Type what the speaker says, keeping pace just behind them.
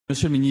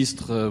Monsieur le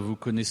ministre, vous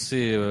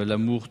connaissez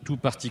l'amour tout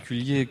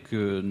particulier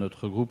que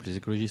notre groupe, les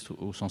écologistes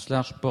au sens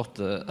large, porte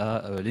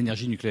à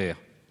l'énergie nucléaire.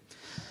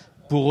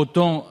 Pour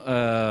autant,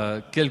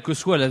 quel que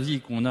soit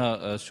l'avis qu'on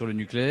a sur le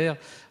nucléaire,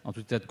 en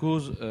tout état de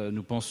cause,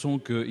 nous pensons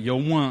qu'il y a au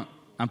moins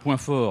un point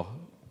fort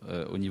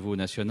au niveau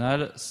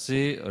national,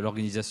 c'est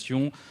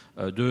l'organisation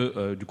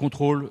du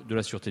contrôle de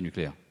la sûreté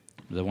nucléaire.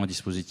 Nous avons un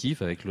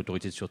dispositif avec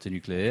l'autorité de sûreté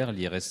nucléaire,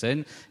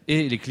 l'IRSN,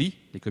 et les CLI,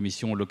 les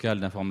commissions locales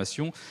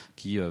d'information,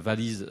 qui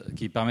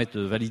permettent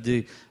de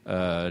valider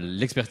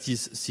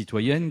l'expertise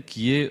citoyenne,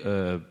 qui est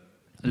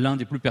l'un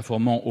des plus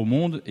performants au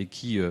monde et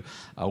qui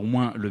a au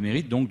moins le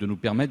mérite donc de nous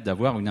permettre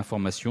d'avoir une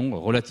information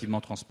relativement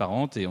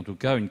transparente et en tout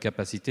cas une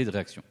capacité de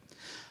réaction.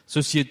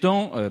 Ceci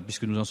étant,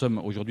 puisque nous en sommes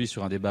aujourd'hui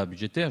sur un débat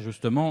budgétaire,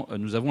 justement,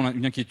 nous avons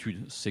une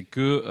inquiétude. C'est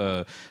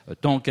que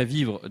tant qu'à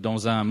vivre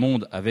dans un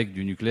monde avec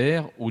du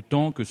nucléaire,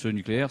 autant que ce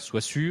nucléaire soit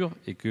sûr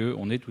et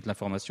qu'on ait toute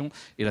l'information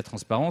et la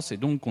transparence, et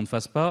donc qu'on ne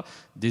fasse pas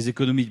des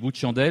économies de bout de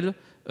chandelle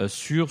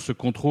sur ce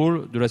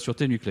contrôle de la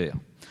sûreté nucléaire.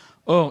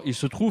 Or, il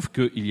se trouve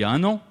qu'il y a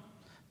un an,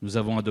 nous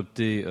avons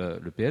adopté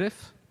le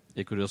PLF,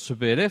 et que dans ce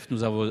PLF,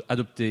 nous avons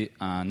adopté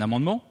un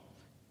amendement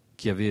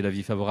qui avait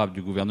l'avis favorable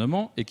du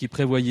gouvernement et qui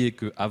prévoyait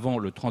qu'avant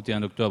le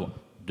 31 octobre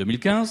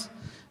 2015,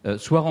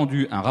 soit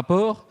rendu un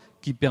rapport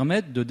qui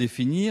permette de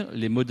définir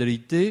les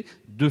modalités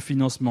de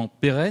financement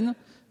pérenne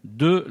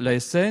de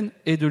l'ASN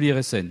et de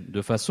l'IRSN,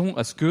 de façon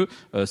à ce que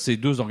ces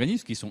deux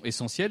organismes, qui sont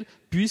essentiels,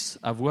 puissent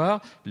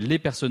avoir les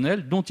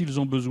personnels dont ils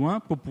ont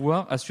besoin pour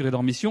pouvoir assurer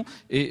leur mission.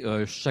 Et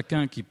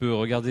chacun qui peut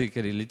regarder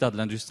quel est l'état de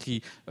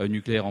l'industrie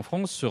nucléaire en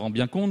France se rend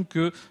bien compte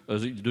que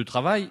de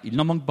travail, il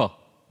n'en manque pas.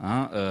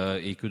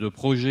 Et que de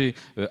projets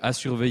à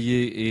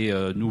surveiller et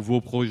nouveaux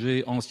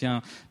projets,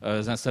 anciens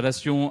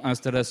installations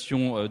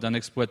d'un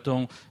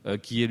exploitant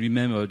qui est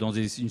lui-même dans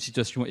une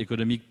situation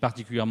économique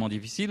particulièrement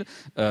difficile,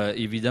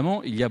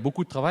 évidemment, il y a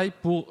beaucoup de travail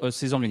pour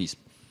ces organismes.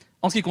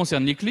 En ce qui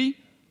concerne les CLI,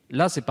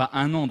 là, ce n'est pas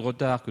 1 an de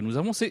retard que nous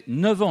avons, c'est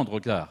 9 ans de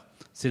retard.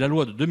 C'est la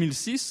loi de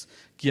 2006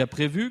 qui a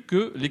prévu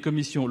que les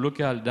commissions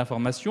locales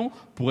d'information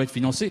pourraient être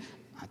financées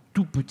à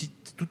toute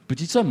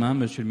petite somme,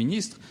 monsieur le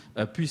ministre,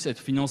 puisse être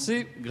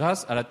financée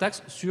grâce à la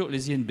taxe sur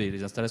les INB,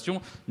 les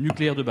installations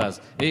nucléaires de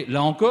base. Et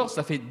là encore,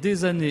 ça fait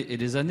des années et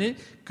des années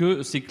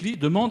que ces CLI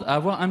demandent à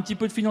avoir un petit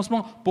peu de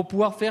financement pour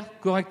pouvoir faire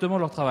correctement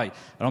leur travail.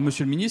 Alors,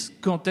 monsieur le ministre,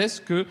 quand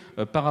est-ce que,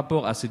 par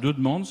rapport à ces deux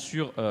demandes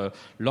sur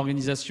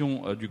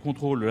l'organisation du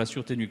contrôle de la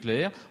sûreté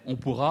nucléaire, on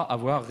pourra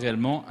avoir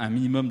réellement un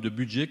minimum de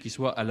budget qui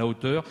soit à la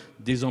hauteur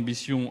des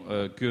ambitions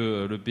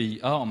que le pays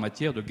a en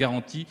matière de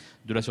garantie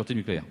de la sûreté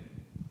nucléaire ?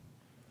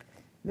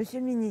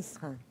 Monsieur le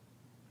ministre.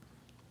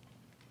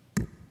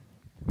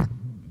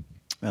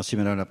 Merci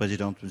Madame la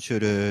Présidente. Monsieur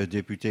le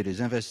député,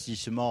 les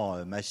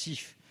investissements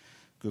massifs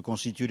que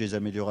constituent les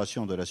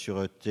améliorations de la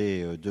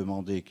sûreté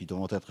demandées, qui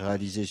devront être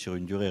réalisées sur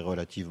une durée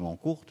relativement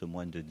courte,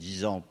 moins de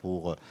 10 ans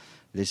pour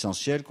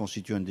l'essentiel,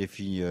 constituent un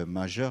défi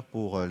majeur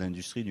pour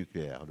l'industrie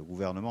nucléaire. Le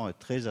gouvernement est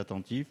très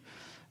attentif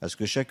à ce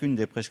que chacune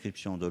des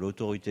prescriptions de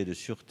l'autorité de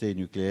sûreté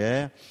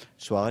nucléaire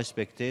soit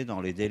respectée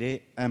dans les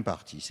délais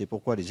impartis. C'est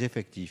pourquoi les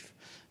effectifs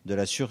de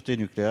la sûreté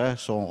nucléaire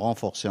seront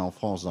renforcés en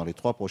France dans les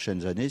 3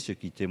 prochaines années, ce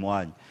qui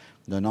témoigne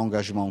d'un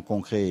engagement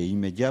concret et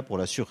immédiat pour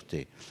la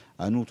sûreté.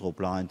 En outre, au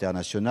plan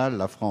international,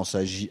 la France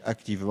agit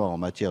activement en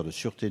matière de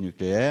sûreté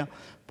nucléaire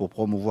pour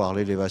promouvoir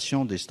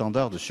l'élévation des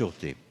standards de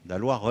sûreté. La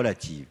loi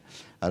relative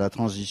à la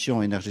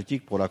transition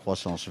énergétique pour la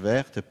croissance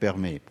verte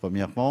permet,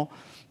 premièrement,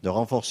 de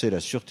renforcer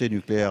la sûreté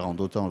nucléaire en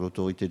dotant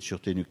l'autorité de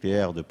sûreté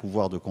nucléaire de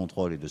pouvoirs de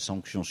contrôle et de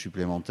sanctions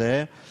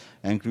supplémentaires,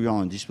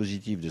 incluant un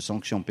dispositif de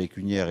sanctions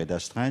pécuniaires et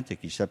d'astreinte et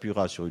qui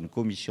s'appuiera sur une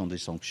commission des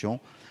sanctions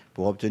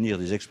pour obtenir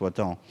des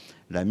exploitants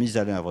la mise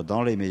à l'œuvre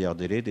dans les meilleurs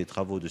délais des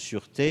travaux de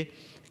sûreté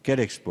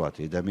qu'elle exploite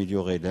et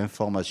d'améliorer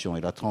l'information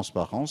et la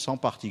transparence, en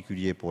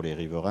particulier pour les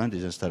riverains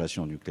des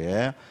installations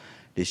nucléaires.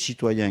 Les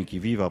citoyens qui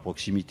vivent à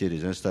proximité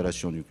des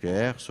installations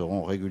nucléaires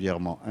seront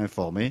régulièrement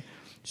informés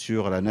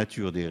sur la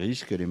nature des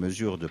risques et les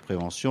mesures de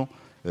prévention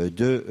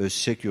de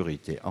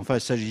sécurité. Enfin,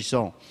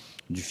 s'agissant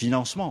du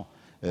financement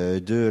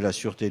de la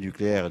sûreté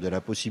nucléaire et de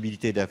la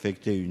possibilité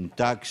d'affecter une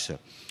taxe,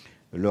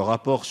 le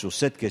rapport sur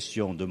cette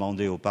question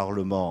demandé au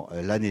Parlement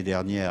l'année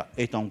dernière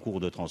est en cours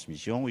de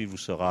transmission. Il vous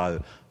sera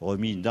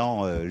remis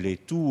dans les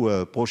tout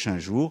prochains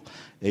jours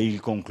et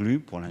il conclut,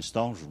 pour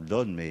l'instant, je vous le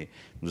donne, mais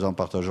nous en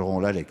partagerons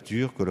la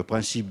lecture, que le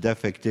principe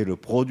d'affecter le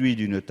produit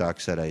d'une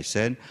taxe à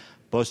l'ASN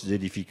pose des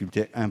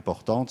difficultés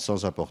importantes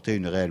sans apporter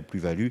une réelle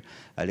plus-value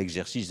à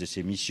l'exercice de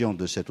ses missions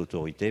de cette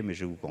autorité. Mais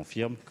je vous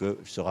confirme que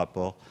ce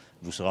rapport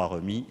vous sera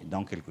remis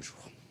dans quelques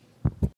jours.